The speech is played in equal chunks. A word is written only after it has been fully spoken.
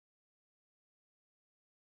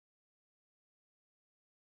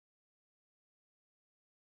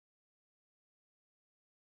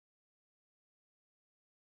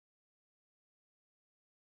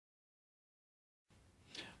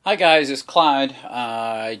Hi guys, it's Clyde.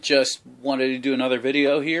 I just wanted to do another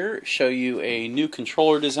video here, show you a new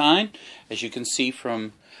controller design. As you can see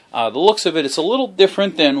from the looks of it, it's a little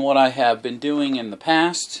different than what I have been doing in the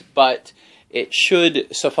past, but it should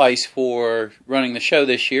suffice for running the show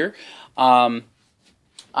this year. I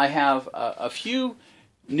have a few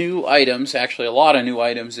new items, actually a lot of new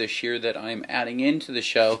items this year that I'm adding into the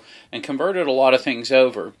show and converted a lot of things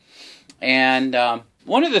over. And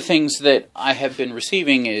one of the things that I have been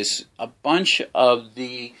receiving is a bunch of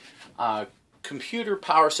the computer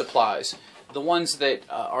power supplies, the ones that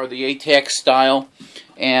are the ATX style,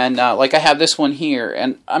 and like I have this one here,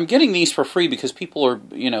 and I'm getting these for free because people are,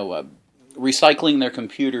 recycling their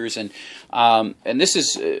computers, and this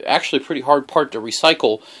is actually a pretty hard part to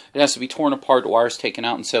recycle. It has to be torn apart, wires taken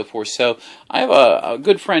out, and so forth. So I have a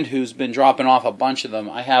good friend who's been dropping off a bunch of them.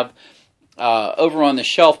 I have over on the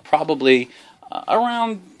shelf probably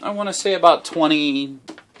around, I want to say about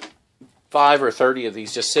 25 or 30 of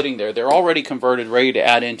these just sitting there. They're already converted, ready to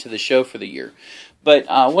add into the show for the year. But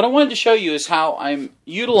what I wanted to show you is how I'm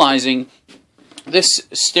utilizing this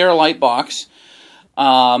Sterilite box.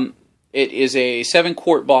 It is a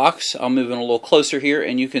 7-quart box. I'll move in a little closer here,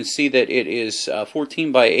 and you can see that it is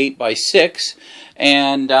 14 by 8 by 6.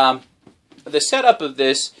 And the setup of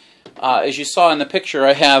this, as you saw in the picture,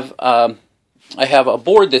 I have a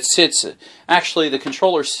board that sits, actually the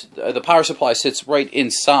controller, the power supply sits right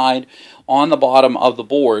inside on the bottom of the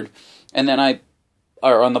board, and then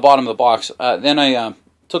or on the bottom of the box. Then I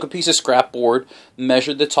took a piece of scrap board,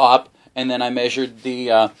 measured the top, and then I measured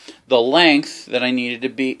the length that I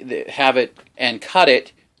needed to have it, and cut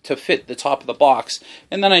it to fit the top of the box.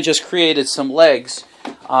 And then I just created some legs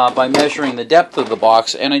by measuring the depth of the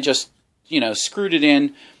box, and I just, screwed it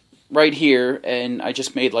in right here, and I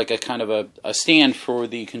just made like a kind of a stand for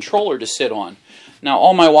the controller to sit on. Now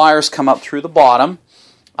all my wires come up through the bottom.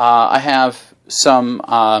 I have some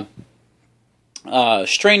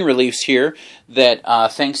strain reliefs here that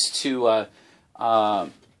thanks to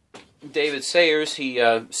David Sayers,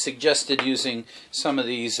 he suggested using some of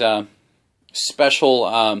these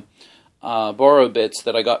special Burrow bits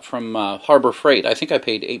that I got from Harbor Freight. I think I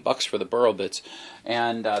paid $8 for the Burrow bits,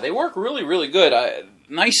 and they work really, really good.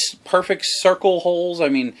 Nice, perfect circle holes. I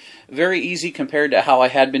mean, very easy compared to how I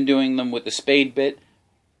had been doing them with the spade bit.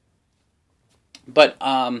 But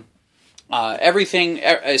everything,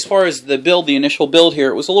 as far as the build, the initial build here,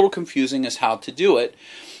 it was a little confusing as how to do it.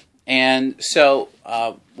 And so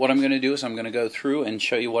what I'm going to do is I'm going to go through and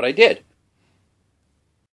show you what I did.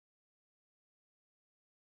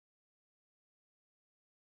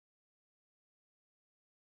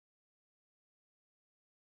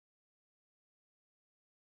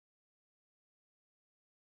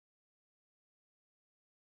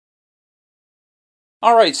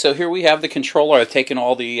 Alright, so here we have the controller. I've taken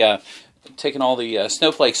all the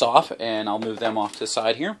snowflakes off, and I'll move them off to the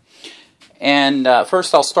side here. And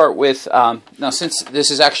first I'll start with, now since this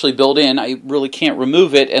is actually built in, I really can't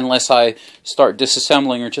remove it unless I start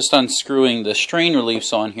disassembling or just unscrewing the strain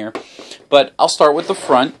reliefs on here. But I'll start with the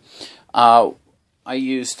front. I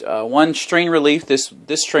used one strain relief, this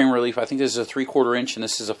strain relief, I think this is a 3/4 inch and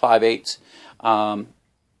this is a 5/8,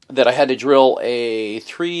 that I had to drill a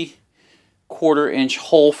 3/4 inch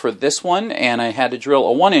hole for this one, and I had to drill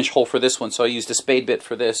a 1-inch hole for this one, so I used a spade bit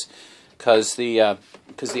for this because the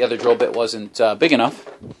other drill bit wasn't big enough.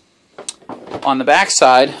 On the back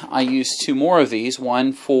side, I used 2 more of these,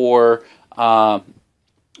 one for the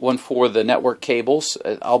network cables.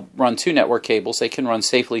 I'll run 2 network cables. They can run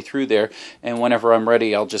safely through there, and whenever I'm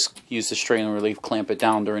ready, I'll just use the strain relief, clamp it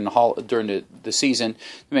down during the season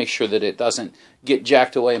to make sure that it doesn't get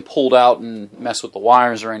jacked away and pulled out and mess with the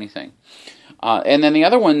wires or anything. And then the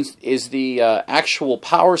other one is the actual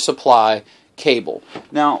power supply cable.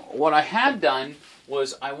 Now, what I had done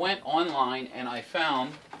was I went online and I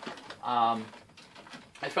found some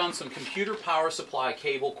computer power supply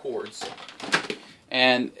cable cords,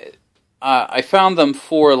 and I found them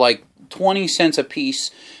for like 20 cents a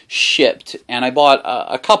piece shipped, and I bought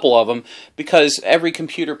a couple of them because every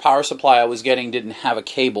computer power supply I was getting didn't have a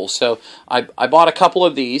cable. So I bought a couple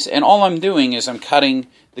of these, and all I'm doing is I'm cutting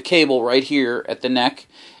the cable right here at the neck,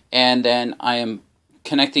 and then I am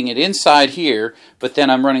connecting it inside here, but then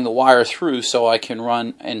I'm running the wire through so I can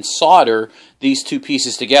run and solder these 2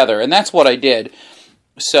 pieces together, and that's what I did.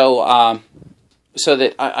 So so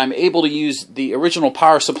that I'm able to use the original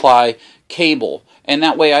power supply cable, and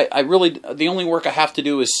that way I really, the only work I have to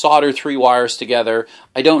do is solder 3 wires together.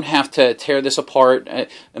 I don't have to tear this apart,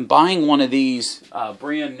 and buying one of these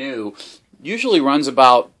brand new usually runs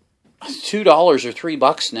about $2 or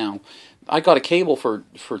 $3 now. I got a cable for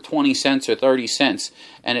 20 cents or 30 cents,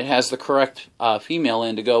 and it has the correct female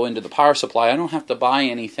end to go into the power supply. I don't have to buy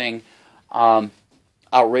anything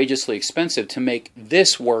outrageously expensive to make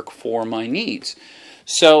this work for my needs.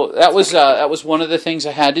 So that was one of the things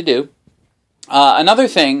I had to do. Another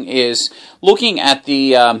thing is looking at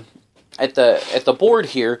the board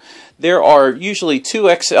here. There are usually two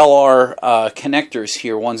XLR connectors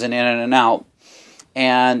here. One's an in and an out.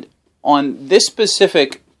 And on this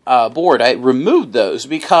specific board, I removed those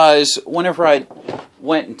because whenever I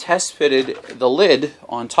went and test fitted the lid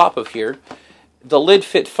on top of here, the lid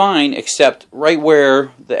fit fine, except right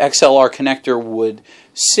where the XLR connector would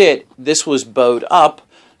sit, this was bowed up,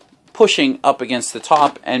 pushing up against the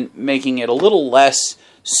top and making it a little less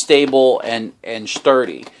stable and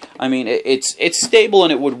sturdy. I mean, it's stable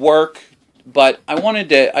and it would work, but I wanted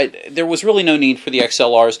to. There was really no need for the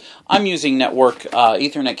XLRs. I'm using network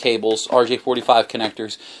Ethernet cables, RJ45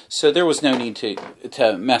 connectors, so there was no need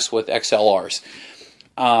to mess with XLRs.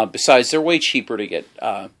 Besides, they're way cheaper to get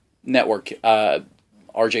network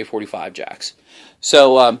RJ45 jacks.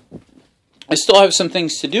 So I still have some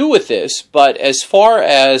things to do with this, but as far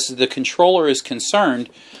as the controller is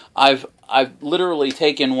concerned, I've literally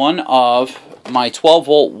taken one of my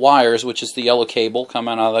 12-volt wires, which is the yellow cable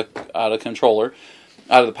coming out of the controller,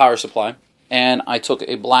 out of the power supply, and I took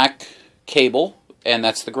a black cable, and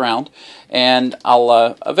that's the ground, and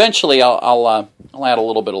I'll eventually I'll add a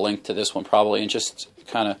little bit of length to this one probably, and just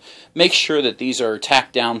kind of make sure that these are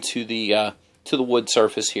tacked down to the wood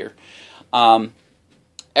surface here.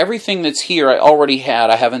 Everything that's here I already had.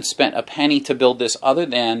 I haven't spent a penny to build this other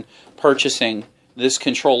than purchasing this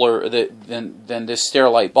controller, than this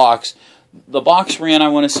Sterilite box. The box ran, I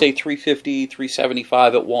want to say, $350,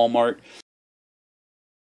 $375 at Walmart.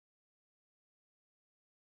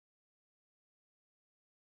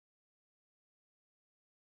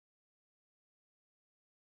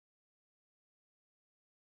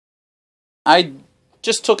 I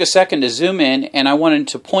just took a second to zoom in, and I wanted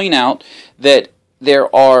to point out that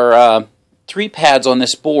there are 3 pads on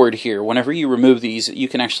this board here. Whenever you remove these, you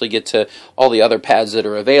can actually get to all the other pads that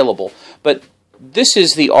are available. But this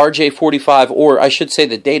is the RJ45, or I should say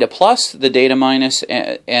the data plus, the data minus,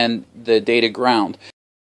 and the data ground.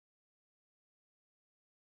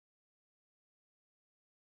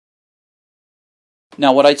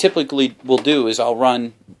 Now what I typically will do is I'll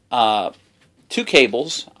run 2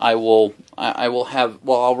 cables. I'll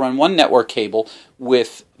run one network cable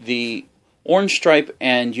with the orange stripe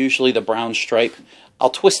and usually the brown stripe. I'll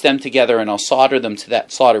twist them together and I'll solder them to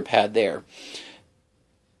that solder pad there.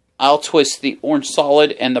 I'll twist the orange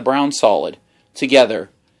solid and the brown solid together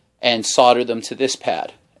and solder them to this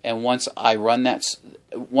pad. And once I run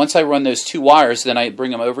those 2 wires, then I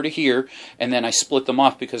bring them over to here, and then I split them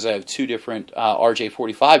off because I have 2 different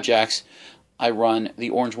RJ45 jacks. I run the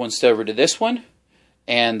orange ones over to this one,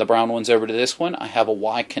 and the brown ones over to this one. I have a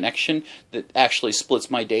Y connection that actually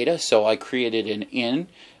splits my data, so I created an in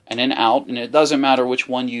and an out, and it doesn't matter which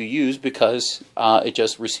one you use because it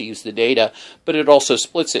just receives the data, but it also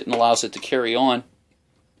splits it and allows it to carry on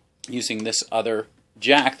using this other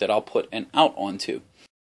jack that I'll put an out onto.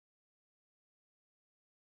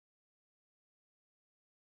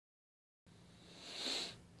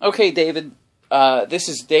 Okay, David, this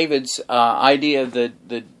is David's idea of the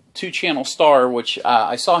 2-channel star, which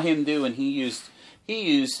I saw him do, and he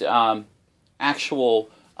used actual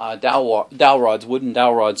dowel rods, wooden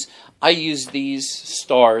dowel rods. I use these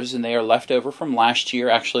stars, and they are left over from last year.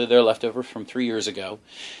 Actually, they're left over from 3 years ago.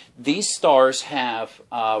 These stars have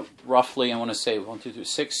roughly, I want to say, 1, 2, 3,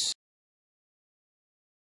 6.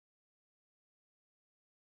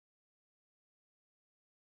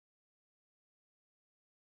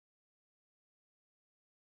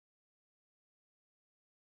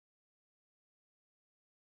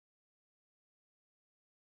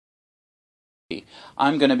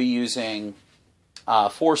 I'm going to be using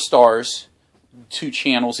 4 stars, 2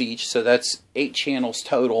 channels each, so that's 8 channels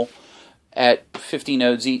total at 50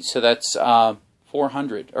 nodes each, so that's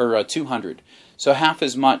 400 or 200. So half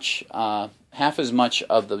as much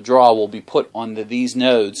of the draw will be put on these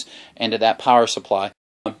nodes and to that power supply.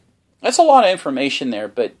 That's a lot of information there,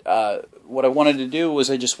 but what I wanted to do was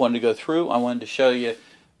I just wanted to go through. I wanted to show you.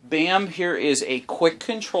 Bam! Here is a quick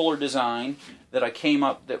controller design that I came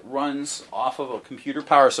up that runs off of a computer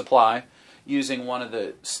power supply using one of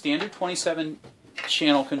the standard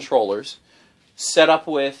 27-channel controllers, set up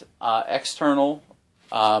with external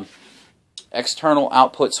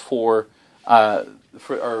outputs for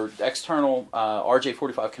external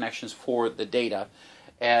RJ45 connections for the data,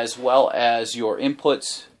 as well as your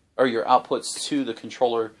inputs or your outputs to the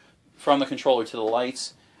controller, from the controller to the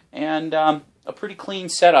lights, and a pretty clean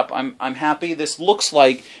setup. I'm happy. This looks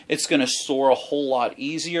like it's going to store a whole lot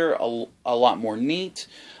easier, a lot more neat,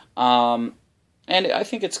 and I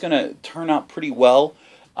think it's going to turn out pretty well.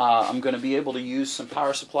 I'm going to be able to use some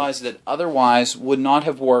power supplies that otherwise would not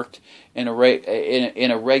have worked in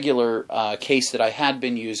a regular case that I had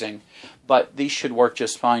been using, but these should work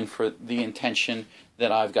just fine for the intention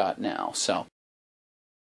that I've got now. So